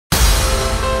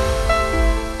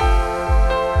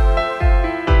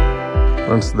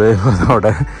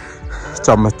അവിടെ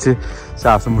ചുമച്ച്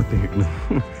ശ്വാസം മുട്ടിയിരിക്കുന്നു.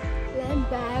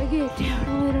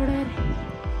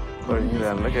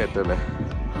 നല്ല കയറ്റല്ലേ.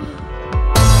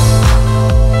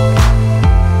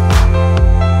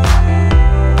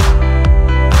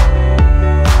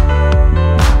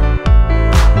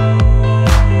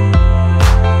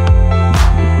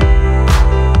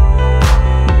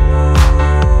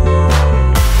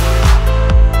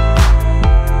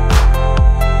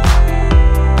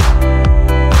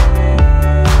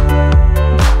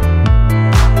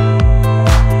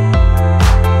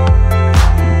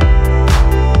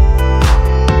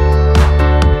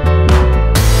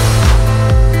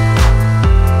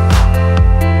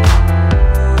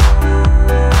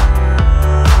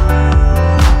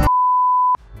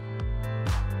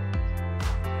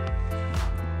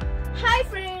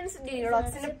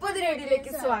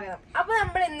 സ്വാഗതം. അപ്പൊ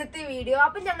നമ്മൾ ഇന്നത്തെ വീഡിയോ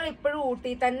അപ്പൊ ഞങ്ങൾ ഇപ്പോഴും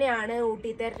ഊട്ടി തന്നെയാണ്.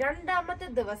 ഊട്ടിത്തെ രണ്ടാമത്തെ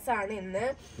ദിവസമാണ് ഇന്ന്.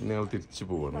 തിരിച്ചു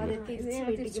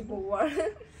പോവാണ്.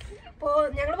 അപ്പൊ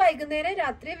ഞങ്ങൾ വൈകുന്നേരം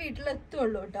രാത്രി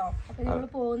വീട്ടിലെത്തുള്ളൂ കേട്ടോ. അപ്പൊ ഞങ്ങൾ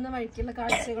പോകുന്ന വഴിക്കുള്ള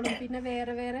കാഴ്ചകളും പിന്നെ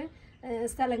വേറെ വേറെ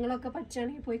സ്ഥലങ്ങളൊക്കെ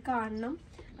പറ്റുകയാണെങ്കിൽ പോയി കാണണം.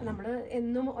 നമ്മള്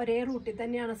എന്നും ഒരേ റൂട്ടിൽ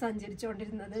തന്നെയാണ്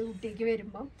സഞ്ചരിച്ചുകൊണ്ടിരുന്നത് ഊട്ടിക്ക്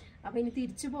വരുമ്പോ. അപ്പൊ ഇനി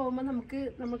തിരിച്ചു പോകുമ്പോ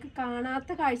നമുക്ക്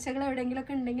കാണാത്ത കാഴ്ചകൾ എവിടെയെങ്കിലും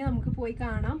ഒക്കെ ഉണ്ടെങ്കിൽ നമുക്ക് പോയി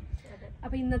കാണാം.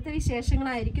 അപ്പൊ ഇന്നത്തെ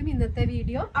വിശേഷങ്ങളായിരിക്കും ഇന്നത്തെ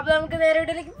വീഡിയോ. അപ്പൊ നമുക്ക് നേരെ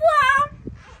വീട്ടിലേക്ക് പോവാം.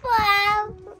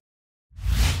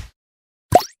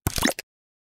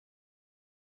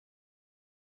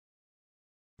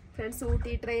 ഫ്രണ്ട്സ്,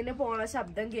 ഊട്ടി ട്രെയിന് പോണ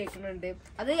ശബ്ദം കേൾക്കുന്നുണ്ട്.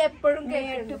 അത് എപ്പോഴും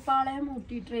മേട്ടുപ്പാളയം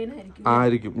ഊട്ടി ട്രെയിൻ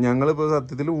ആയിരിക്കും. ഞങ്ങളിപ്പോ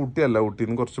സത്യത്തിൽ ഊട്ടിയല്ല,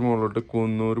 ഊട്ടിന്ന് കുറച്ച് മുകളിലോട്ട്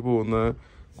കുന്നൂർ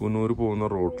പോകുന്ന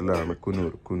റോട്ടിലാണ്.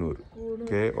 കുന്നൂർ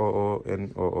KOONOO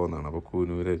എന്നാണ്. അപ്പൊ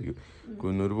കുന്നൂരായിരിക്കും.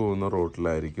 കുന്നൂർ പോകുന്ന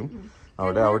റോട്ടിലായിരിക്കും.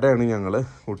 അവിടെയാണ് ഞങ്ങള്.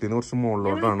 ഊട്ടിന്ന് കുറച്ച്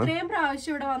മുകളിലോട്ടാണ്. ഇത്രയും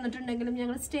പ്രാവശ്യം ഇവിടെ വന്നിട്ടുണ്ടെങ്കിലും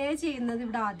ഞങ്ങൾ സ്റ്റേ ചെയ്യുന്നത്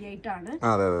ഇവിടെ ആദ്യമായിട്ടാണ്.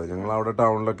 അതെ, ഞങ്ങൾ അവിടെ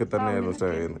ടൗണിലൊക്കെ തന്നെയായിരുന്നു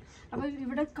സ്റ്റേ ചെയ്യുന്നത്. അപ്പൊ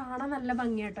ഇവിടെ കാണാൻ നല്ല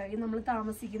ഭംഗിയാട്ടോ. ഈ നമ്മൾ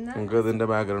താമസിക്കുന്ന നമുക്ക് ഇതിന്റെ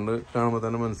ബാക്ക്ഗ്രൗണ്ട് കാണുമ്പോ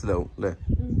തന്നെ മനസ്സിലാവും അല്ലേ?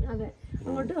 അതെ,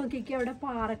 അങ്ങോട്ട് നോക്കിക്കോ. അവിടെ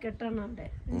പാറക്കെട്ടാണ്. അവിടെ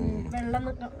വെള്ളം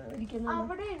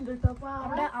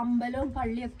അവിടെ അമ്പലവും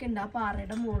പള്ളിയൊക്കെ ഉണ്ട് ആ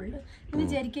പാറയുടെ മുകളില്. ഇനി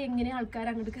വിചാരിക്കും എങ്ങനെ ആൾക്കാർ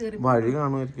അങ്ങോട്ട് കേറി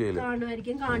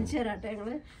കാണുമായിരിക്കും. കാണിച്ചു തരാട്ടെ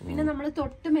ഞങ്ങള്. പിന്നെ നമ്മള്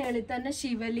തൊട്ട് മേളിൽ തന്നെ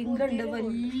ശിവലിംഗം ഉണ്ട്,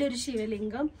 വലിയൊരു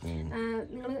ശിവലിംഗം.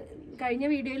 നിങ്ങള് കഴിഞ്ഞ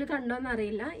വീഡിയോയിൽ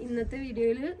കണ്ടോന്നറിയില്ല, ഇന്നത്തെ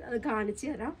വീഡിയോയിൽ അത് കാണിച്ചു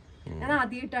തരാം. ഞാൻ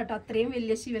ആദ്യമായിട്ടാട്ടോ അത്രയും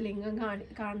വലിയ ശിവലിംഗം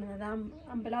കാണുന്നത്.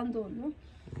 അമ്പലം തോന്നുന്നു.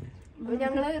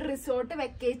 ഞങ്ങള് റിസോർട്ട്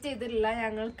വെക്കേറ്റ് ചെയ്തിട്ടില്ല.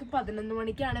 ഞങ്ങൾക്ക് 11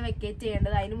 മണിക്കാണ് വെക്കേറ്റ്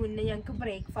ചെയ്യേണ്ടത്. അതിന് മുന്നേ ഞങ്ങൾക്ക്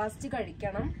ബ്രേക്ക്ഫാസ്റ്റ്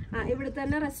കഴിക്കണം. ഇവിടെ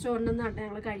തന്നെ റെസ്റ്റോറന്റിൽ നിന്നാണ്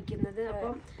ഞങ്ങൾ കഴിക്കുന്നത്.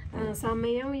 അപ്പം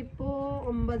സമയം ഇപ്പോ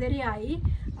 9:30 ആയി.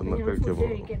 അപ്പൊ ഞങ്ങൾ ഫുഡ്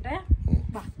കഴിക്കട്ടെ.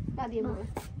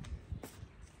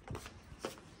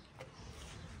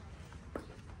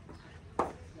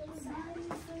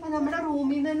 നമ്മുടെ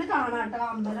റൂമിൽ നിന്ന് തന്നെ കാണാട്ടോ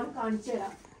അമ്പലം. കാണിച്ചു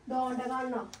തരാം. ദോണ്ട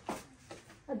കാണണോ?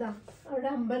 അതാ അവിടെ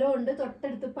അമ്പലം ഉണ്ട്,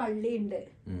 തൊട്ടടുത്ത് പള്ളി ഉണ്ട്.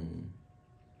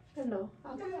 കണ്ടോ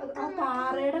ആ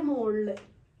പാറയുടെ മുകളില്.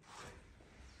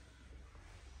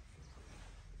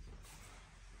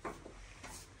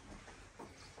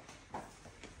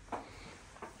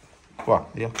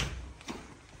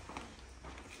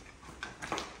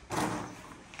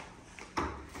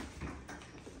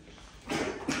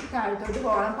 താഴത്തോട്ട്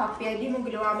പോകണം. പപ്പിയാലി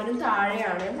മുഗുലുവാമനും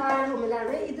താഴെയാണ്, താഴെ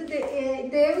റൂമിലാണ്. ഇത്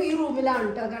ദേവ് ഈ റൂമിലാണ്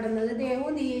കേട്ടോ കിടന്നത്.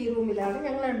 ദേവും ഈ റൂമിലാണ്.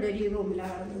 ഞങ്ങൾ രണ്ടുപേരും ഈ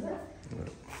റൂമിലാണ് കിടന്നത്.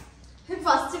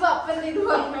 ഫസ്റ്റ് പപ്പൻ ഇത്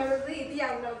പറഞ്ഞത് ഇത്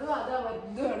ഞങ്ങളതും അത്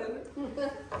അവരുമാണ്.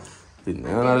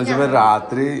 പിന്നെ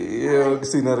രാത്രി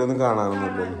സീനറി ഒന്നും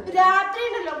കാണാനൊന്നുമില്ല. രാത്രി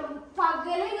ഉണ്ടല്ലോ,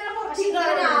 പകല് ഇങ്ങനെ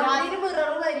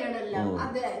മിറർ വരികയാണല്ലോ.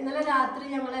 അതെ, ഇന്നലെ രാത്രി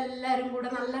ഞങ്ങൾ എല്ലാരും കൂടെ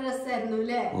നല്ല രസമായിരുന്നു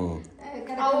അല്ലേ?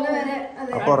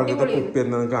 പുറകത്തെ കുപ്പി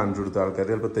എന്താന്ന് കാണിച്ചു കൊടുത്ത ആൾക്കാർ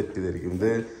ചിലപ്പോ തെറ്റിദ്ധരിക്കും.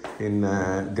 ഇത് പിന്നെ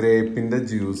ഗ്രേപ്പിന്റെ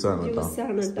ജ്യൂസ് ആണ് കേട്ടോ.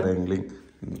 സ്പ്രിംഗ്ലിംഗ്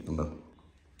ഉണ്ടോ,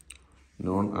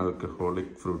 നോൺ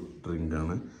ആൽക്കഹോളിക് ഫ്രൂട്ട് ഡ്രിങ്ക്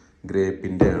ആണ്.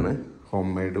 ഗ്രേപ്പിന്റെ ആണ്. Home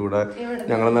made. കൂടെ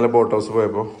ഞങ്ങൾ ഇന്നലെ ബോട്ട് ഹൗസ്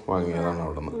പോയപ്പോ വാങ്ങിയതാണ്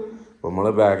അവിടെ നിന്ന്. അപ്പൊ നമ്മള്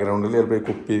ബാക്ക്ഗ്രൗണ്ടിൽ ചിലപ്പോ ഈ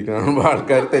കുപ്പി കാണുമ്പോ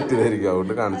ആൾക്കാർ തെറ്റിദ്ധരിക്കും.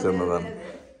 അതുകൊണ്ട് കാണിച്ചു തന്നതാണ്.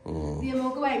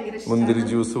 മുന്തിരി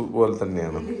ജ്യൂസ് പോലെ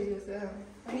തന്നെയാണ്.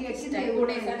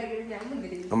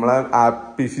 നമ്മളെ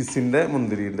ആപ്പി ഫിസിന്റെ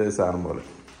മുന്തിരിന്റെ സാധനം പോലെ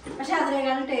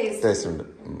ടേസ്റ്റ് ഉണ്ട്.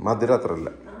 മധുരം അത്ര അല്ല.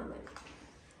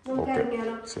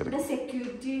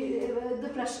 സെക്യൂരിറ്റി ഇത്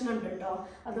പ്രശ്നമുണ്ട് കേട്ടോ.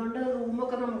 അതുകൊണ്ട്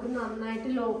റൂമൊക്കെ നമുക്ക് നന്നായിട്ട്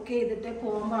ലോക്ക് ചെയ്തിട്ടേ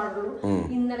പോകാൻ പാടുള്ളൂ.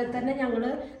 ഇന്നലെ തന്നെ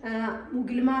ഞങ്ങള്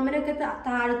മുഗിൽമാമനൊക്കെ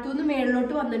താഴത്തുനിന്ന്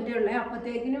മേളിലോട്ട് വന്നിട്ടേ ഉള്ളേ.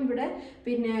 അപ്പത്തേക്കിനും ഇവിടെ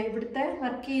പിന്നെ ഇവിടുത്തെ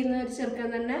വർക്ക് ചെയ്യുന്ന ഒരു ചെറുക്കൻ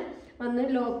തന്നെ വന്ന്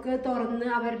ലോക്ക് തുറന്ന്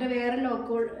അവരുടെ വേറെ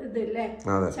ലോക്ക് ഇതില്ലേ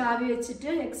ചാവി വെച്ചിട്ട്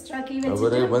എക്സ്ട്രാ കീ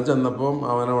വെച്ചിട്ട് ചെന്നപ്പോ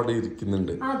അവൻ അവിടെ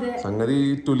ഇരിക്കുന്നുണ്ട്. സംഗതി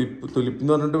തുലിപ്പ്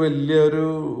എന്ന് പറഞ്ഞിട്ട് വലിയൊരു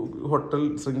ഹോട്ടൽ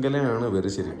ശൃംഖലയാണ്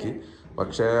ഇവര് ശരിക്ക്.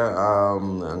 പക്ഷെ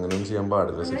അങ്ങനെയൊന്നും ചെയ്യാൻ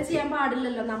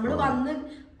പാടില്ലല്ലോ. നമ്മള് വന്ന്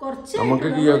കുറച്ച് നമുക്ക്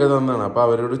കീ ഒക്കെ തന്നാണ്. അപ്പൊ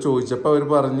അവരോട് ചോദിച്ചപ്പോ അവര്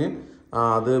പറഞ്ഞ്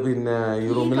അത് പിന്നെ ഈ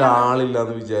റൂമിൽ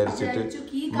ആളില്ലാന്ന് വിചാരിച്ചിട്ട്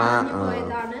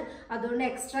പോയതാണ്, അതുകൊണ്ട്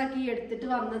എക്സ്ട്രാ കീ എടുത്തിട്ട്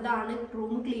വന്നതാണ്,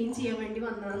 റൂം ക്ലീൻ ചെയ്യാൻ വേണ്ടി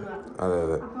വന്നതെന്ന് പറഞ്ഞു. അതെ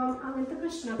അതെ. അപ്പൊ അങ്ങനത്തെ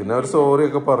പ്രശ്നം. പിന്നെ അവർ സോറി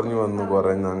ഒക്കെ പറഞ്ഞു വന്നു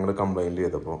കുറെ ഞങ്ങള് കംപ്ലൈന്റ്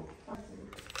ചെയ്തപ്പോ.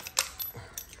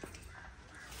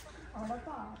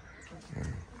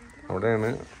 അവിടെയാണ്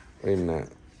പിന്നെ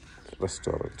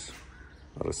റെസ്റ്റോറന്റ്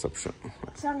റിസപ്ഷൻ.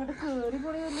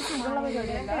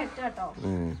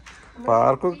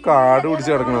 പാർക്കൊക്കെ കാട്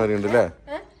പിടിച്ച് കിടക്കണവരുണ്ട് അല്ലേ?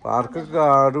 പാർക്കൊക്കെ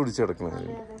കാട് പിടിച്ച്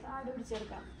കിടക്കണവരുണ്ട്.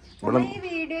 ഈ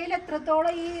വീഡിയോയിൽ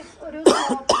എത്രത്തോളം ഈ ഒരു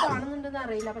സ്ലോപ്പ് കാണുന്നുണ്ടെന്ന്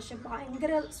അറിയില്ല, പക്ഷെ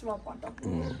ഭയങ്കര സ്ലോപ്പാട്ടോ.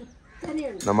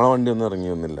 നമ്മളെ വണ്ടി ഒന്നും ഇറങ്ങി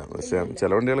വന്നില്ല, പക്ഷെ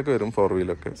ചില വണ്ടികളൊക്കെ വരും, 4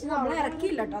 വീലൊക്കെ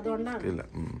ഇറക്കിയില്ല അതുകൊണ്ടാണ്. ഇല്ല,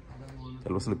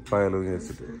 ചിലപ്പോ സ്ലിപ്പായാലോ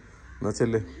വിചാരിച്ചിട്ട്. എന്നാ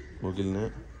ചെല്ലേ മുകിലിന്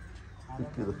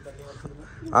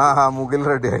മുകിൽ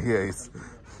റെഡി ആക്കി ഗൈസ്.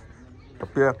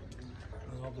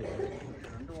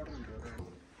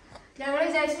 ഞങ്ങൾ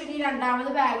വിചാരിച്ചിട്ട് രണ്ടാമത്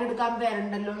ബാഗ് എടുക്കാൻ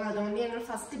വരണ്ടല്ലോ, അതുകൊണ്ട് ഞങ്ങൾ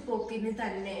ഫസ്റ്റ് പോക്കിന്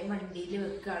തന്നെ വണ്ടിയിൽ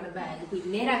വെക്കാണ് ബാഗ്.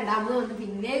 പിന്നെ രണ്ടാമത് വന്ന്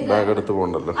പിന്നെ ബാഗ് എടുത്ത്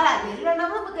പോണ്ടല്ലോ.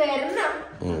 രണ്ടാമത് കയറണം.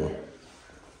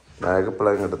 ബാഗ്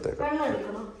ഇപ്പോഴാണ് എടുത്തേക്കാം.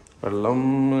 വെള്ളം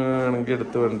ആണെങ്കിൽ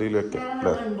എടുത്ത് വണ്ടിയിൽ വെക്കാം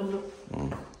അല്ലേ?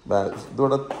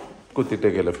 ഇതോടെ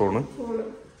കുത്തിട്ടേക്കല്ലേ ഫോണ്?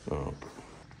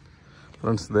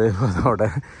 ഫ്രണ്ട്സ് അതോടെ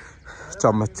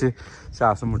ചുമച്ച്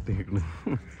ശ്വാസം മുട്ടിയേക്കണ്.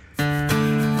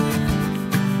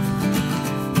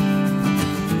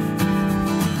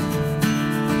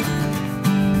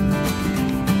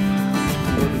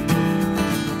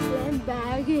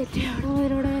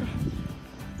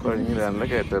 നല്ല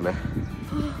കയറ്റല്ലേ?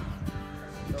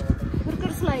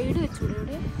 സ്ലൈഡ്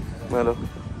വെച്ചൂടെ? ഹലോ,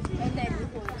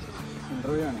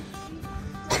 ഇന്റർവ്യൂ ആണ്.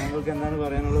 നിങ്ങൾക്ക് എന്താണ്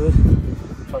പറയാനുള്ളത്?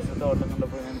 ഫസ്റ്റത്തെ ഓട്ടം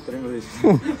കണ്ടപ്പോൾ ഞാൻ ഇത്രയും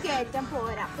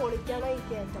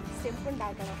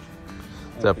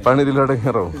ജപ്പാൻ ഇതിലൂടെ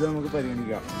കയറോ? ഇത് നമുക്ക്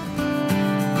പരിഗണിക്കാം.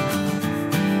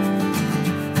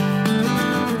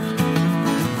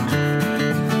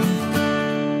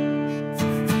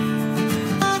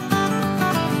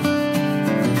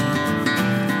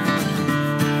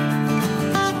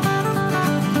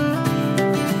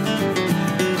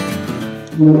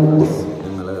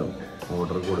 ഞങ്ങള്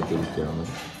ഓർഡർ കൊടുത്തിരിക്കുകയാണ്.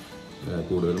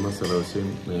 കൂടുതൽ മസാല ദോശയും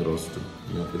നെയ് റോസ്റ്റും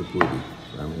ഒരു പൂരി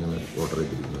ആണ് ഞങ്ങൾ ഓർഡർ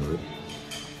ചെയ്തിരിക്കുന്നത്.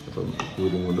 അപ്പം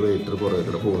പൂരിയും കൊണ്ട് വെയിറ്റർ കുറേ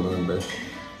കൂടെ പോകുന്നുണ്ട്.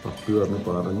 പപ്പി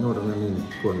പറഞ്ഞ ഉടനെ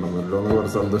എനിക്ക് കൊണ്ടുവന്നല്ലോ എന്ന്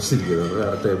കുറച്ച് സന്തോഷിച്ചിരിക്കുന്നത്.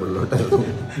 വേറെ ടേബിളിലോട്ടായിരുന്നു.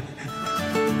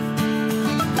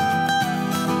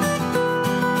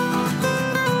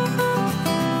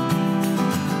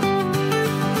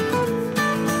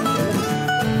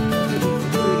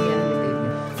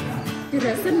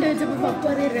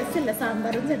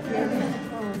 സാമ്പാറും ചട്നിയും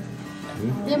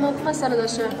മസാല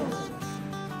ദോശ ആണോ?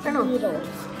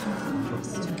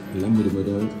 എല്ലാം ഒരു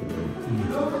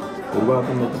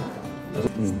ഭാഗത്തും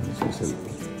special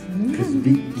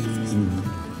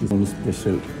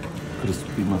special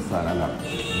crispy masala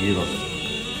ghee roast.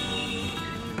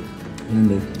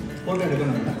 എന്ത്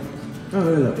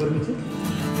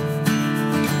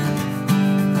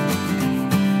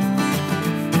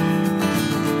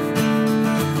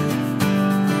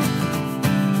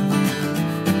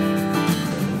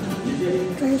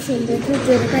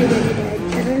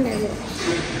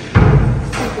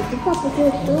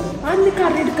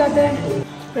കറി എടുക്കാതെ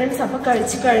ഫ്രണ്ട്സ്. അപ്പൊ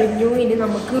കഴിച്ചു കഴിഞ്ഞു. ഇനി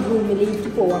നമുക്ക് റൂമിലേക്ക്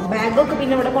പോവാം. ബാഗൊക്കെ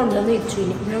പിന്നെ ഇവിടെ കൊണ്ടുവന്ന് വെച്ചു.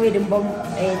 ഇനി പിന്നെ വരുമ്പം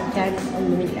ഏറ്റാൻ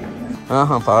ഒന്നുമില്ല.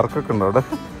 പാർക്കൊക്കെ ഉണ്ടോ അവിടെ?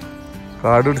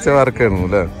 കാട് പിടിച്ച പാർക്കായിരുന്നു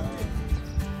അല്ലേ?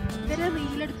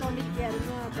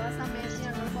 റീലെടുത്തോണ്ടിരിക്കുകയായിരുന്നു. അപ്പൊ ആ സമയത്ത്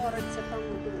ഞങ്ങൾ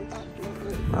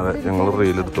അതെ, ഞങ്ങൾ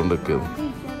റീലെടുത്തോണ്ടിരിക്കുന്നു.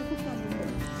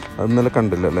 അത് ഇന്നലെ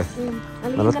കണ്ടില്ലല്ലേ?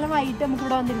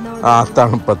 ആ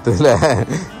തണുപ്പത്ത് അല്ലേ?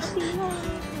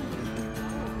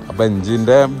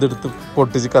 ബെഞ്ചിന്റെ ഇതെടുത്ത്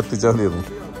പൊട്ടിച്ച് കത്തിച്ചാൽ മതിയായിരുന്നു.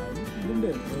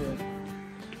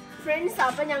 ഫ്രണ്ട്സ്,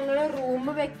 അപ്പൊ ഞങ്ങള് റൂം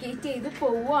വെക്കേറ്റ് ചെയ്ത്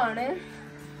പോവാണ്.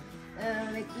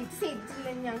 വെക്കേറ്റ്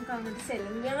ചെയ്തിട്ടില്ലെങ്കിൽ ഞങ്ങൾക്ക് അങ്ങോട്ട്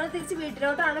ചെല്ലും. ഞങ്ങൾ തിരിച്ച്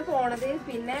വീട്ടിലോട്ടാണ് പോണത്.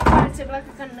 പിന്നെ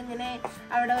കാഴ്ചകളൊക്കെ കണ്ടിങ്ങനെ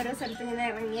അവിടെ ഓരോ സ്ഥലത്ത് ഇങ്ങനെ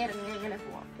ഇറങ്ങി അങ്ങനെ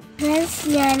പോവാം.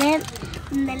 ഞാൻ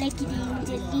ഇന്നലെ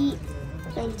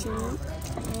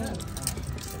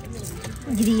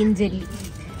ഗ്രീൻ ജെല്ലി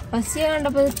ഫസ്റ്റ്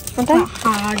കണ്ടപ്പോ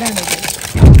ഹാർഡാണ്.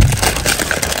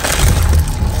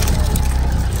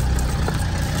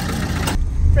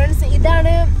 ഫ്രണ്ട്സ്,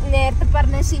 ഇതാണ് നേരത്തെ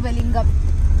പറഞ്ഞ ശിവലിംഗം.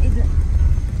 ഇത്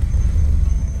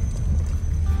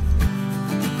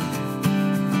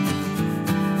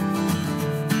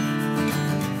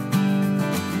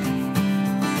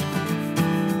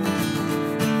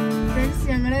ഫ്രണ്ട്സ്,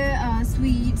 ഞങ്ങള്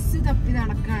സ്വീറ്റ്സ് തപ്പി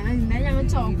നടക്കാണ്. ഇന്നലെ ഞങ്ങൾ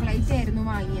ചോക്ലേറ്റ് ആയിരുന്നു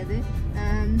വാങ്ങിയത്.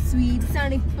 സ്വീറ്റ്സ്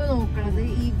ആണ് ഇപ്പൊ നോക്കണത്.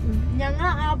 ഈ ഞങ്ങൾ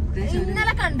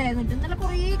ഇന്നലെ കണ്ടായിരുന്നു, ഇന്നലെ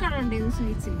കുറേ കട ഉണ്ടായിരുന്നു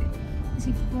സ്വീറ്റ്സിന്റെ. പക്ഷെ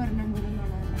ഇപ്പൊ ഒരെണ്ണം പോലും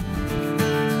കാണാനില്ല.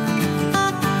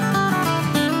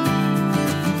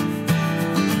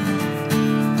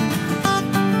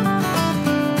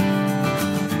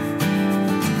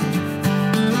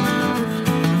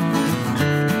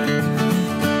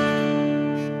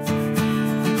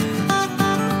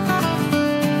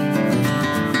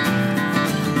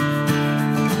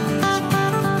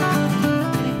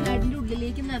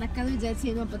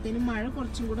 വിചാരിച്ചിരുന്നു. അപ്പത്തേനും മഴ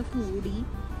കുറച്ചും കൂടെ കൂടി.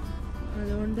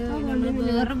 അതുകൊണ്ട്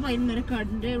വേറെ വൈകുന്നേരം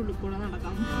കടിന്റെ ഉള്ളിൽ കൂടെ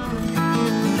നടക്കാം.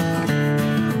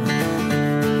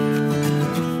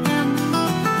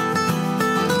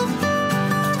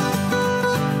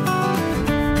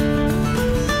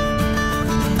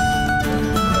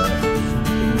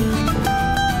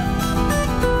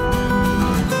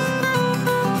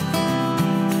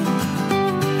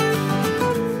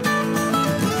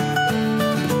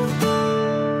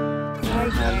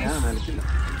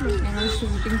 ഞങ്ങൾ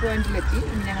ഷൂട്ടിംഗ് പോയിന്റിലെത്തി.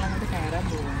 ഞങ്ങൾ അങ്ങോട്ട് കയറാൻ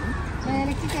പോകുന്നു.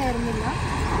 മേലേക്ക് കയറുന്നില്ല.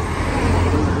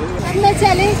 എന്താ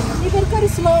വെച്ചാല് ഇവർക്കൊരു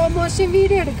സ്ലോ മോഷൻ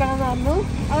വീഡിയോ എടുക്കണം എന്ന് പറഞ്ഞു.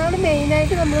 അതാണ്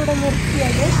മെയിനായിട്ട് നമ്മളിവിടെ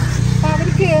നിർത്തിയത്. അപ്പൊ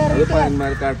അവര് കേറിട്ട്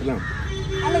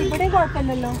അല്ല ഇവിടെ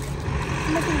കുഴപ്പമില്ലല്ലോ,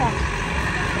 എന്നിട്ടുണ്ടോ?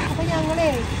 അപ്പൊ ഞങ്ങളെ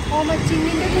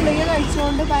ഓമച്ചിങ്ങിന്റെ ഗുളിക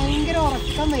കഴിച്ചുകൊണ്ട് ഭയങ്കര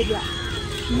ഉറക്കം വരിക.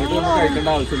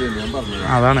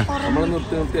 അതാണ് നമ്മൾ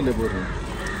നിർത്തി നിർത്തിയല്ലേ പോരുന്നത്.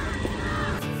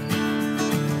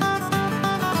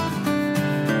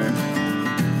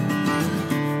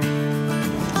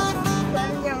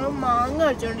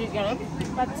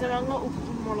 പച്ചമാങ്ങ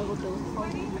ഉപ്പും മുളകിട്ടു.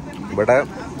 ഇവിടെ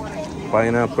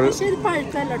പൈനാപ്പിൾ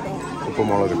പഴുത്തല്ലോ ഉപ്പും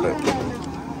മുളകിട്ട്.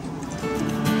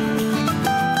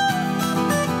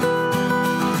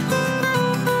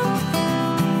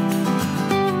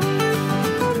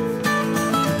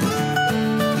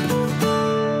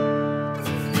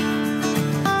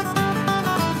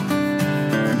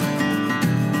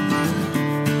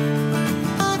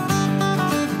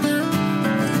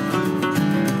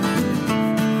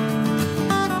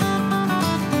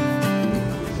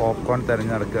 പോപ്കോൺ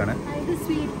തെരഞ്ഞെടുക്കുകയാണ്. ഇത്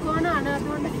സ്വീറ്റ് കോൺ ആണ്.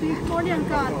 അതുകൊണ്ട് സ്വീറ്റ് കോൺ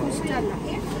ഞങ്ങൾക്ക് ആർക്കും ഇഷ്ടമല്ല.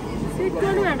 സ്വീറ്റ്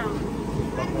കോൺ വേണോ?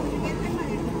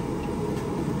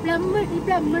 പ്ലം, ഈ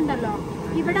പ്ലം ഉണ്ടല്ലോ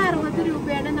ഇവിടെ 60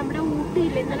 രൂപയാണ്. നമ്മുടെ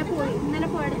ഊട്ടിയില്ല, ഇന്നലെ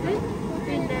പോയെടുത്ത്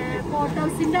പിന്നെ ഫോർട്ട്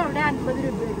ഹൗസിന്റെ അവിടെ 50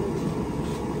 രൂപയുള്ളൂ.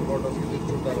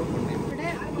 ഇവിടെ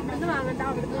ഇവിടുന്ന് വാങ്ങണ്ട,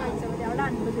 അവിടുന്ന് വാങ്ങിച്ചാൽ മതി. അവിടെ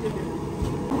 50 രൂപ.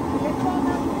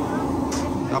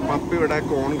 പപ്പി ഇവിടെ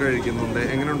കോൺ കഴിക്കുന്നുണ്ട്.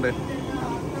 എങ്ങനെയുണ്ട്?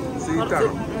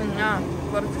 സ്വീറ്റാണോ?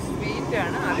 കുറച്ച് സ്വീറ്റ്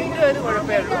ആണ്. അതിന്റെ ഒരു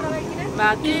കുഴപ്പമേ ഉള്ളൂ.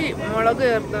 ബാക്കി മുളക്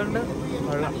ചേർത്തോണ്ട്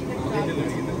കൊള്ളാം.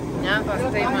 ഞാൻ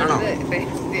ഫസ്റ്റ് ടൈമാണ്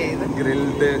ടേസ്റ്റ് ചെയ്ത്.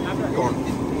 ഗ്രിൽഡ് കോൺ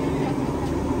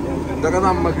ഇതൊക്കെ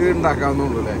നമുക്ക്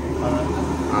ഉണ്ടാക്കാവുന്നുള്ളൂ അല്ലേ?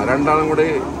 രണ്ടാളും കൂടി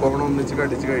കോൺ ഒന്നിച്ച്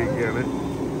കടിച്ച് കഴിക്കുകയാണ്.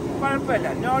 കുഴപ്പമില്ല,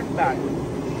 നോട്ട് ബാഡ്.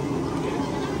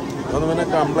 അതൊന്നും പിന്നെ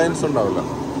കംപ്ലൈൻസ് ഉണ്ടാവില്ല.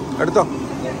 എടുത്തോ.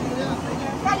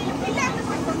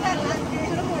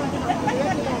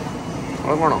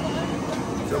 മുളക് വേണോ?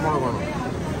 മുളക് വേണോ?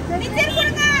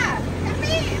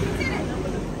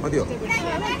 മതിയോ?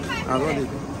 അത് മതി.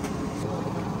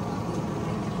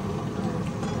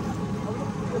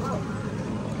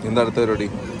 എന്താ അടുത്ത പരിപാടി?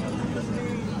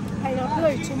 പൈനാപ്പിൾ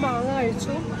കഴിച്ചു, മാങ്ങ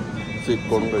കഴിച്ചു, സ്വീറ്റ്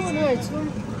കോൺ കഴിച്ചു.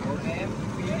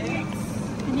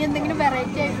 ഇനി എന്തെങ്കിലും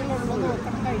വെറൈറ്റി ആയിട്ടുള്ള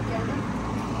നോക്കണം കഴിക്കാൻ.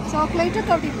 ചോക്ലേറ്റ്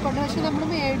ഒക്കെ അവിടെ ഇരിപ്പുണ്ട്, പക്ഷെ നമ്മൾ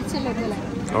മേടിച്ചല്ലോ ഇന്നലെ.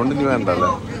 അതുകൊണ്ട് ഇനി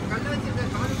വേണ്ടല്ലേ?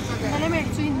 ഇന്നലെ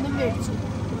മേടിച്ചു, ഇന്നും മേടിച്ചു.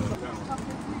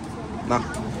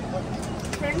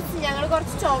 ഫ്രണ്ട്സ്, ഞങ്ങൾ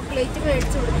കുറച്ച് ചോക്ലേറ്റ്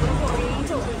മേടിച്ചു കൊടുത്തു. കുറേ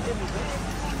ചോക്ലേറ്റ് ഉണ്ട്.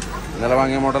 ഇന്നലെ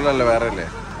വാങ്ങിയ മോഡലല്ലേ? വേറെ അല്ലേ?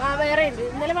 വേറെ ഉണ്ട്.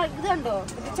 ഇന്നലെ ഇത് കണ്ടോ,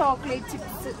 chocolate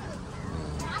chips,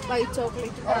 white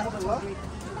chocolate, chocolate.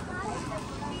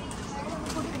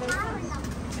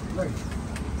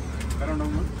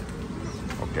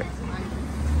 Okay,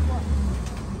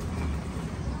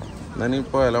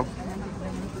 പോയാലോ?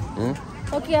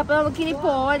 ഓക്കെ, അപ്പൊ നമുക്കിനി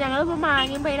പോവാം. ഞങ്ങളിപ്പോ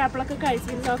മാങ്ങയും പൈനാപ്പിളൊക്കെ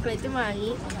കഴിച്ചു, ചോക്ലേറ്റ്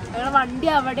വാങ്ങി. ഞങ്ങളുടെ വണ്ടി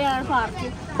അവിടെയാണ് പാർക്ക്.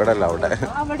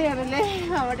 അവിടെയാണല്ലേ?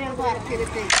 അവിടെയാണ് പാർക്ക്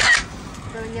ചെയ്തിട്ട്.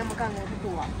 നമുക്ക് അങ്ങോട്ട്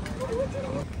പോവാം.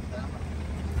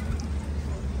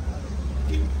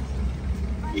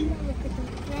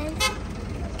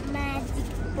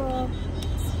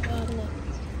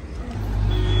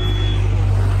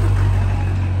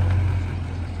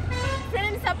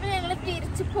 ഫ്രണ്ട്സ്, അപ്പൊ ഞങ്ങള്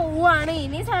തിരിച്ചു പോവാണ്.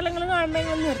 ഇനി സ്ഥലങ്ങൾ കാണുമ്പോ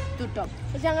ഞങ്ങൾ നിർത്തിട്ടോ.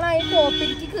 പക്ഷെ ഞങ്ങൾ ആ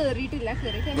ടോപ്പിലേക്ക് കേറിയിട്ടില്ല.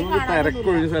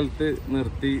 തിരക്കൊഴിഞ്ഞ സ്ഥലത്ത്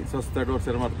നിർത്തി സ്വസ്ഥമായിട്ട് കുറച്ചു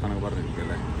നേരം വർത്താനൊക്കെ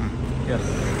പറഞ്ഞിരിക്കല്ലേ?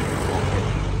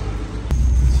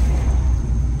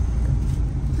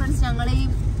 ഫ്രണ്ട്സ്, ഞങ്ങൾ ഈ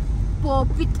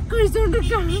പോപ്പിറ്റ്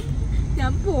കഴിച്ചോണ്ടിട്ടാണ്.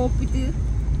 ഞാൻ പോപ്പിറ്റ്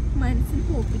മനസ്സിൽ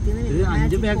പോപ്പിറ്റ്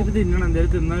 5 പാക്കറ്റ് തിന്നണം,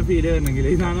 എന്തായാലും തിന്നാൻ ഫീൽ ചെയ്യണമെങ്കിൽ.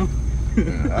 ഇതാണോ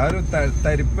ആ ഒരു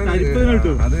തരിപ്പ്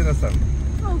അത് രസമാണ്.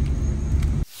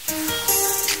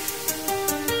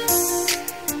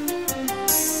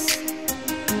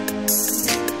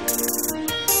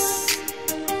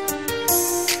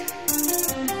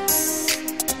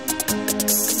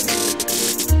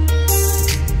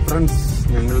 ഫ്രണ്ട്സ്,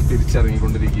 ഞങ്ങൾ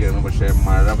തിരിച്ചിറങ്ങിക്കൊണ്ടിരിക്കുകയാണ്. പക്ഷെ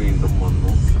മഴ വീണ്ടും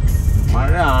വന്നു.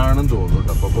 മഴ ആണെന്ന് തോന്നുന്നു.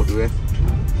 അപ്പൊ പൊതുവെ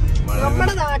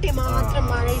നമ്മുടെ നാട്ടിൽ മാത്രം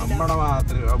മഴയില്ല. നമ്മുടെ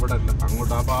മാത്രം അവിടെ അല്ല,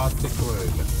 അങ്ങോട്ട് ആ ഭാഗത്തേക്ക്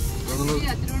മഴയില്ല.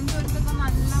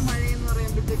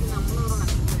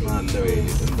 നല്ല വെയിൽ.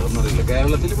 എന്താണെന്നറിയില്ല.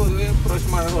 കേരളത്തിൽ പൊതുവെ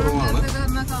പ്രാവശ്യം മഴ കുറവാണ്.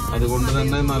 അതുകൊണ്ട്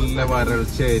തന്നെ നല്ല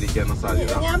വരൾച്ചയായിരിക്കാണ്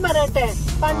സാധ്യത. ഞാൻ പറയട്ടെ,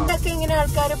 പണ്ടൊക്കെ ഇങ്ങനെ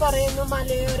ആൾക്കാർ പറയുന്നു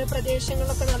മലയോര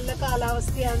പ്രദേശങ്ങളൊക്കെ നല്ല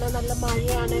കാലാവസ്ഥയാണ്, നല്ല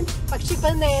മഴയാണ്. പക്ഷെ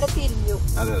ഇപ്പൊ നേരെ തിരിഞ്ഞു.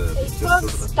 ഇപ്പൊ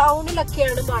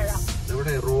ടൗണിലൊക്കെയാണ് മഴ.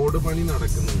 ഇവിടെ റോഡ് പണി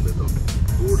നടക്കുന്നുണ്ട് കേട്ടോ.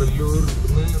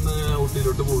 കൂടല്ലൂരിന്ന്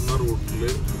ഊട്ടിയിലോട്ട് പോകുന്ന റൂട്ടില്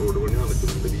റോഡ് പണി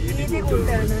നടക്കുന്നുണ്ട്. വീതി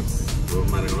കൂട്ടാണ്.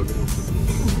 മരങ്ങളൊക്കെ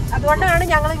മുറിച്ചിട്ടുണ്ട്. അതുകൊണ്ടാണ്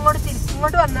ഞങ്ങൾ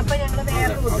ഇങ്ങോട്ട് വന്നപ്പോ ഞങ്ങള്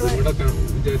വേറെ അതുകൂടെ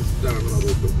വിചാരിച്ചിട്ടാണ്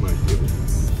റൂട്ട് മാറ്റിയത്.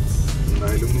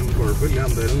 എന്തായാലും കുഴപ്പമില്ല.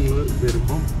 എന്തായാലും നിങ്ങൾ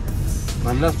വരുമ്പം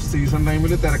നല്ല സീസൺ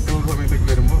ടൈമിൽ തിരക്കുള്ള സമയത്തൊക്കെ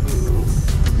വരുമ്പോ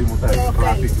ബുദ്ധിമുട്ടായിരിക്കും.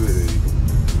 ട്രാഫിക് വരുമായിരിക്കും.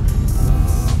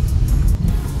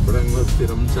 ഇവിടെ ഞങ്ങൾ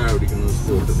സ്ഥിരം ചായ കുടിക്കുന്ന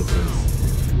സ്പോട്ടുണ്ട് ഫ്രണ്ട്സ്.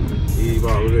 ഈ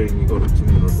വാവ് കഴിഞ്ഞ് കുറച്ച്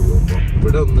മുന്നോട്ട് പോകുമ്പോൾ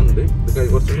ഇവിടെ ഒന്നുണ്ട്. ഇത്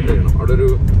കുറച്ചുകൂടി കഴിയണം. അവിടെ ഒരു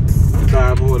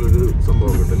ഡാം പോലൊരു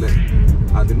സംഭവം ഉണ്ട് അല്ലേ.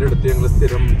 അതിന്റെ അടുത്ത് ഞങ്ങൾ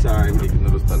സ്ഥിരം ചായ കുടിക്കുന്ന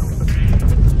ഒരു സ്ഥലമുണ്ട്.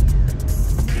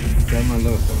 നല്ല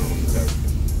രസമാണ്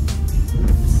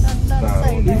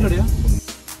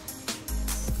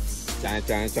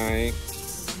ചായ ചായ.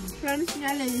 ഫ്രണ്ട്സ്,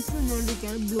 ഞാൻ ലൈസ്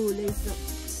തിന്നോണ്ടിരിക്കുകയാണ്. ബ്ലൂ ലൈസ്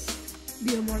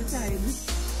ബിയോമോളെ ചായ.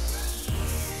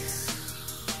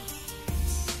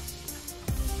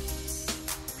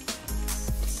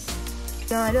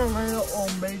 ഞാനും അങ്ങനെ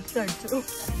ഓംലെറ്റ് കഴിച്ചു.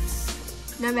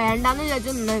 ഞാൻ വേണ്ടാന്ന്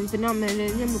വിചാരിച്ചു. പിന്നെ അമ്മേനെ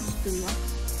ഞാൻ മുറിച്ചിട്ടില്ല.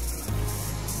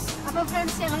 അപ്പൊ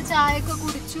ഫ്രണ്ട്സ്, ഞങ്ങൾ ചായയൊക്കെ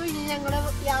കുടിച്ചു. ഇനി ഞങ്ങള്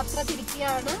യാത്ര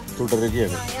തിരിക്കുകയാണ്.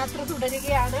 യാത്ര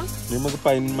തുടരുകയാണ്. നമുക്ക്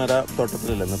പൈൻമര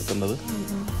തോട്ടത്തിലല്ലേ നിർത്തേണ്ടത്?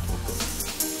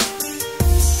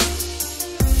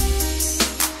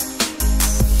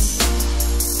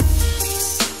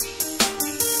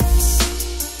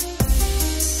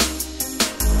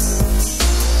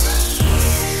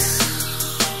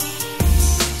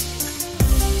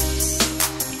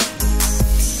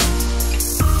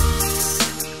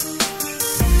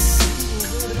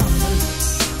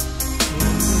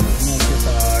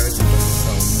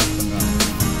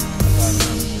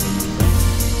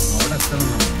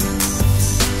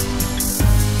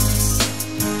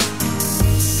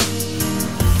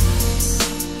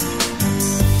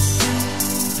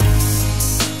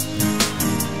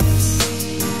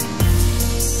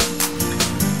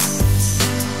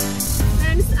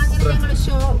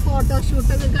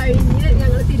 ഫോട്ടോഷൂട്ടൊക്കെ കഴിഞ്ഞ്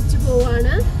ഞങ്ങൾ തിരിച്ചു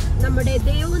പോവാണ്. നമ്മുടെ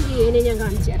ദേവും ദിയേനെ ഞാൻ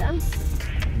കാണിച്ചു തരാം.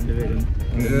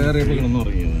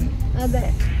 അതെ,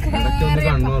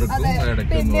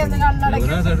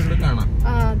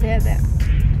 അതെ അതെ.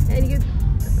 എനിക്ക്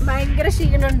ഭയങ്കര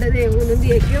ക്ഷീണുണ്ട്. ദേവുനും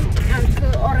ദിയക്കും ഞങ്ങൾക്ക്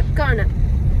ഉറക്കാണ്.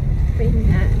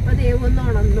 പിന്നെ ഇപ്പൊ ദേവു ഒന്ന്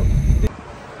ഉണർന്നു.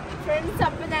 ഫ്രണ്ട്സ്,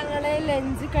 അപ്പൊ ഞങ്ങള്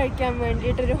ലഞ്ച് കഴിക്കാൻ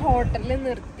വേണ്ടിട്ട് ഒരു ഹോട്ടലിൽ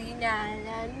നിർത്തി. ഞാൻ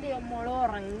മോള്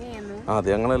ഉറങ്ങിയെന്നു. അതെ,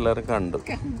 ഞങ്ങളെല്ലാരും കണ്ടു.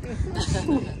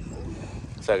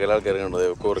 സകല ആൾക്കാർ കണ്ടു.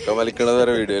 കുറുക്ക വലിക്കണത്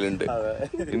വരെ വീഡിയോയിലുണ്ട്.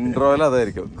 ഇൻട്രോയിൽ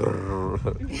അതായിരിക്കും.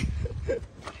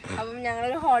 അപ്പം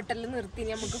ഞങ്ങളൊരു ഹോട്ടലിൽ നിർത്തി.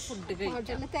 നമുക്ക് ഫുഡ്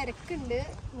കഴിക്കാം. തിരക്കുണ്ട്.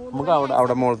 നമുക്ക്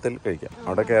അവിടെ മോളത്തിൽ കഴിക്കാം.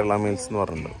 അവിടെ കേരള മീൽസ് എന്ന്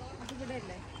പറഞ്ഞിട്ടുണ്ട്.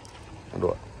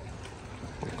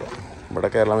 ഇവിടെ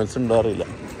കേരള മീൽസ് ഉണ്ടോ അറിയില്ല.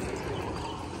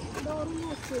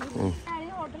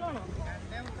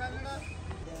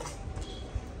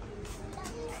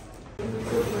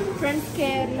 ഫ്രണ്ട്സ്,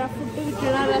 കേരള ഫുഡ്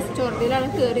കിട്ടുന്ന റെസ്റ്റോറൻറ്റിലാണ്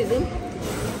കയറിയത്.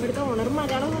 ഇവിടുത്തെ ഓണർ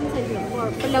മലയാളം സംസാരിക്കണം.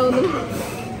 കുഴപ്പമില്ല ഒന്നും.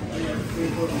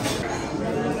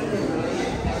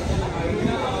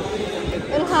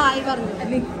 ഒരു ഹായ് പറഞ്ഞു.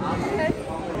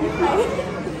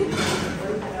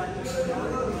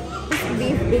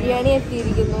 ബീഫ് ബിരിയാണി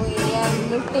എത്തിയിരിക്കുന്നു. ഇനി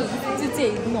അന്ന് ടേസ്റ്റ്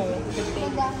ചെയ്ത് നോക്കട്ടെ.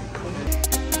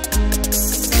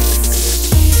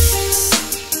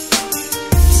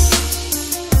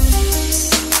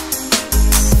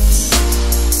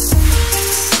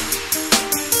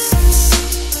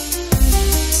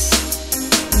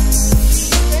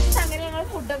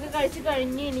 കഴിച്ചു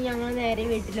കഴിഞ്ഞ് ഇനി ഞങ്ങൾ നേരെ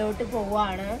വീട്ടിലോട്ട്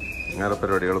പോവാണ്. വേറെ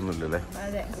പരിപാടികളൊന്നും ഇല്ലല്ലേ?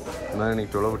 അതെ. എന്നാ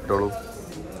എണീറ്റോളൂ, വിട്ടോളൂ.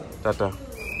 ടാറ്റ.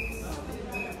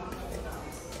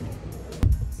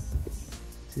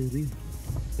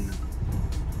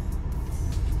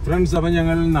 ഫ്രണ്ട്സ്, അപ്പൊ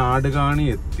ഞങ്ങൾ നാടുകാണി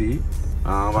എത്തി.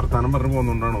 വർത്താനം പറഞ്ഞു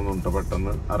പോകുന്നോണ്ടാണോ ഒന്നും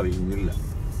പെട്ടെന്ന് അറിയുന്നില്ല.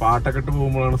 പാട്ടൊക്കെ ഇട്ട്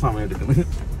പോകുമ്പോഴാണ് സമയം എടുക്കുന്നത്.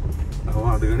 അപ്പൊ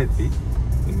നാടുകാണി എത്തി.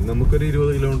 ഇനി നമുക്കൊരു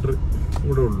 20 കിലോമീറ്റർ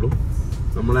കൂടെ ഉള്ളൂ.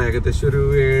 നമ്മൾ ഏകദേശം ഒരു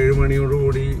 7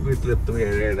 മണിയോടുകൂടി വീട്ടിലെത്തും.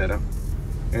 7-7:30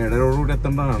 7:30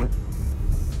 എത്തേണ്ടതാണ്.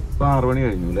 ഇപ്പൊ 6 മണി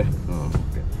കഴിഞ്ഞു അല്ലേ?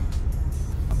 ഓക്കെ.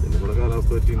 അതിന്റെ കൂടെ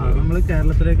കാലാവസ്ഥ പറ്റി നമ്മൾ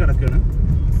കേരളത്തിലേക്ക് കടക്കാണ്.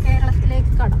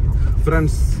 കേരളത്തിലേക്ക് കടന്നു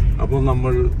ഫ്രണ്ട്സ്. അപ്പോൾ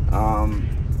നമ്മൾ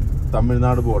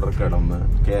തമിഴ്നാട് ബോർഡർ കടന്ന്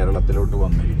കേരളത്തിലോട്ട്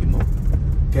വന്നിരിക്കുന്നു.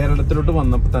 കേരളത്തിലോട്ട്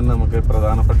വന്നപ്പോൾ തന്നെ നമുക്ക്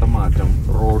പ്രധാനപ്പെട്ട മാറ്റം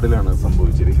റോഡിലാണ്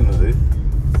സംഭവിച്ചിരിക്കുന്നത്.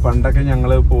 പണ്ടൊക്കെ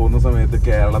ഞങ്ങൾ പോകുന്ന സമയത്ത്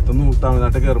കേരളത്തിൽ നിന്ന്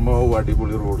തമിഴ്നാട്ടിൽ കയറുമ്പോൾ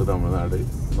അടിപൊളി റോഡ് തമിഴ്നാട്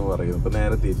എന്ന് പറയുന്നത്. ഇപ്പൊ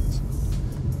നേരെ തിരിച്ച്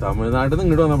തമിഴ്നാട്ടിൽ നിന്ന്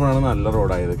ഇങ്ങോട്ട് വന്നപ്പോഴാണ് നല്ല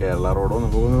റോഡായത്. കേരള റോഡ്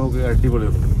വന്നപ്പോൾ നമുക്ക് അടിപൊളി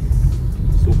റോഡ്,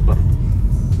 സൂപ്പർ.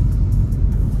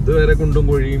 ഇതുവരെ കുണ്ടും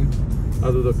കുഴിയും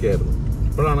അതും ഇതൊക്കെ ആയിരുന്നു.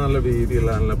 ഇപ്പോഴാണ് നല്ല വീതിയുള്ള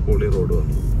നല്ല പൊളി റോഡ്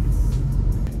വന്നത്.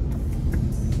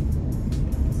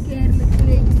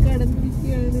 കേരളത്തിലേക്ക്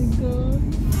കടന്നിരിക്കുകയാണ്.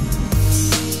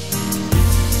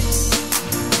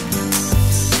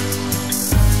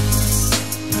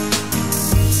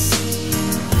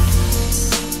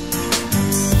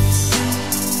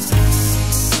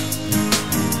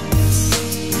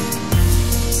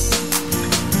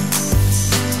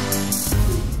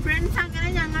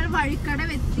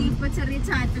 വഴിക്കടവെത്തി. ഇപ്പൊ ചെറിയ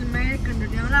ചാറ്റൽ മഴയൊക്കെ ഉണ്ട്.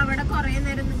 ഞങ്ങൾ അവിടെ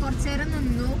കുറച്ചു നേരം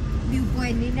നിന്നു വ്യൂ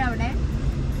പോയിന്റിന്റെ അവിടെ.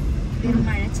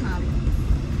 മഴ ചാവി.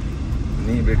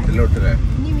 ഇനി വീട്ടിലോട്ട്.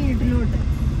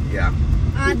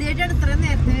 ആദ്യമായിട്ടാണ് ഇത്ര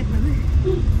നേരത്തെ വരുന്നത്.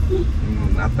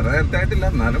 അത്ര നേരത്തെ ആയിട്ടില്ല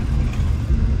എന്നാലും.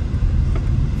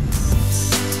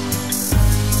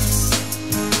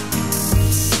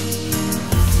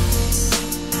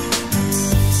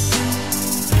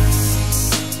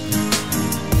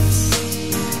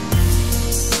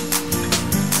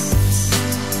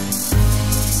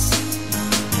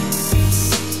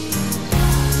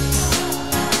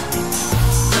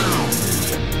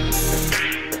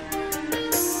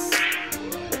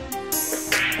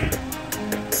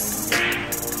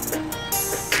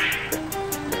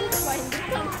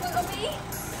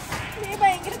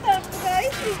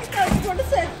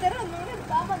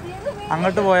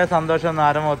 അങ്ങോട്ട് പോയ സന്തോഷം ഒന്നും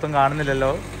ആരും മൊത്തം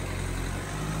കാണുന്നില്ലല്ലോ.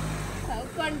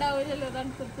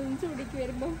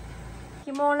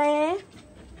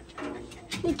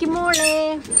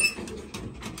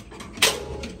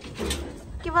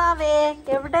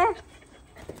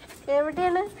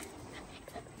 എവിടെയാണ്?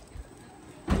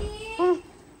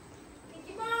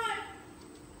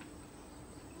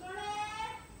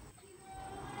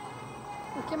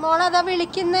 മോളതാ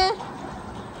വിളിക്കുന്നേ.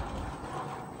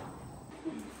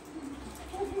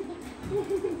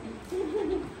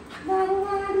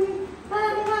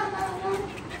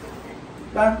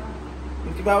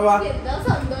 എന്താ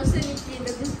സന്തോഷം എനിക്ക്.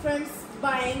 ഫ്രണ്ട്സ്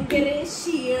ഭയങ്കര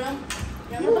ക്ഷീണം.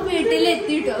 ഞങ്ങൾ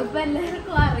വീട്ടിലെത്തിട്ടോ. ഇപ്പൊ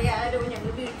എല്ലാവർക്കും അറിയാലോ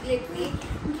ഞങ്ങൾ വീട്ടിലെത്തി.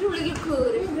 ഉള്ളിൽ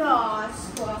കയറി ഒരു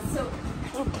ആശ്വാസം.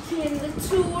 എന്ത്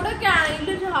ചൂടൊക്കെ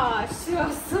ആണെങ്കിലും ഒരു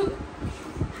ആശ്വാസം.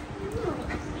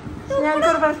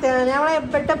 ഞങ്ങൾക്കൊരു പ്രത്യേകത, ഞങ്ങൾ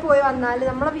എവിടെ പോയി വന്നാലും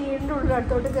നമ്മളെ വീടിന്റെ ഉള്ളിൽ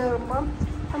അടുത്തോട്ട് കയറുമ്പോ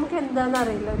നമുക്ക് എന്താന്ന്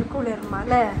അറിയില്ല, ഒരു കുളിർമ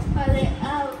അല്ലേ?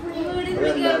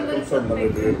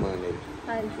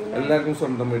 എല്ലാവർക്കും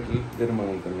സ്വന്തം വീട്ടിൽ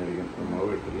തീരുമാനം തന്നെ ആയിരിക്കും. നമ്മുടെ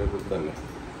വീട്ടിലെ കുറിച്ചല്ലേ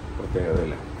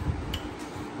പ്രത്യേകതയല്ലേ.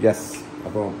 യെസ്.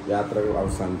 അപ്പോൾ യാത്രകൾ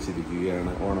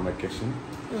അവസാനിച്ചിരിക്കുകയാണ്. ഓണം വെക്കേഷൻ.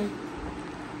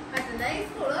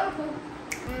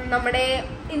 നമ്മുടെ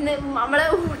ഇന്ന് നമ്മളെ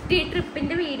ഊട്ടി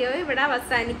ട്രിപ്പിന്റെ വീഡിയോ ഇവിടെ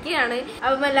അവസാനിക്കുകയാണ്.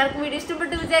 അപ്പം എല്ലാവർക്കും വീഡിയോ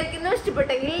ഇഷ്ടപ്പെട്ടു വിചാരിക്കുന്നു.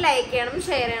 ഇഷ്ടപ്പെട്ടെങ്കിൽ ലൈക്ക് ചെയ്യണം,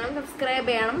 ഷെയർ ചെയ്യണം, സബ്സ്ക്രൈബ്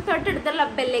ചെയ്യണം, തൊട്ടടുത്തുള്ള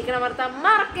ബെല്ലേക്ക് അമർത്താൻ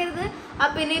മറക്കരുത്.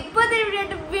 അപ്പൊ പിന്നെ ഇപ്പൊ വീഡിയോ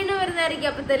ആയിട്ട് വീണ്ടും വരുന്നതായിരിക്കും.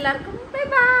 അപ്പൊ എല്ലാവർക്കും ബൈ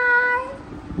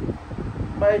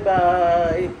ബൈ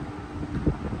ബൈ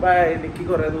ബൈ. എനിക്ക്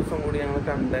കുറെ ദിവസം കൂടി ഞങ്ങൾ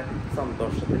കണ്ട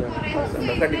സന്തോഷത്തിലാണ്.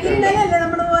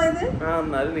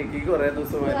 എന്നാലും എനിക്ക് കുറെ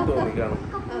ദിവസമായി തോന്നിക്കാണും.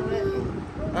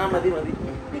 മതി മതി.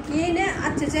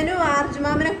 അച്ഛനും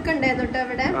ആർജുമാമനൊക്കെ ഉണ്ടായിരുന്നു കേട്ടോ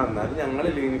അവിടെ. എന്നാലും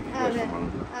ഞങ്ങളില്ലേ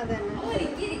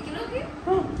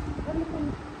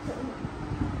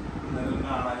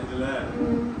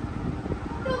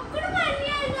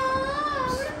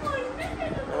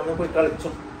പോയി കളിച്ചോ.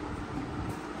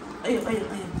 അയ്യോ അയ്യോ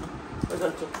അയ്യോ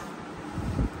കളിച്ചോ.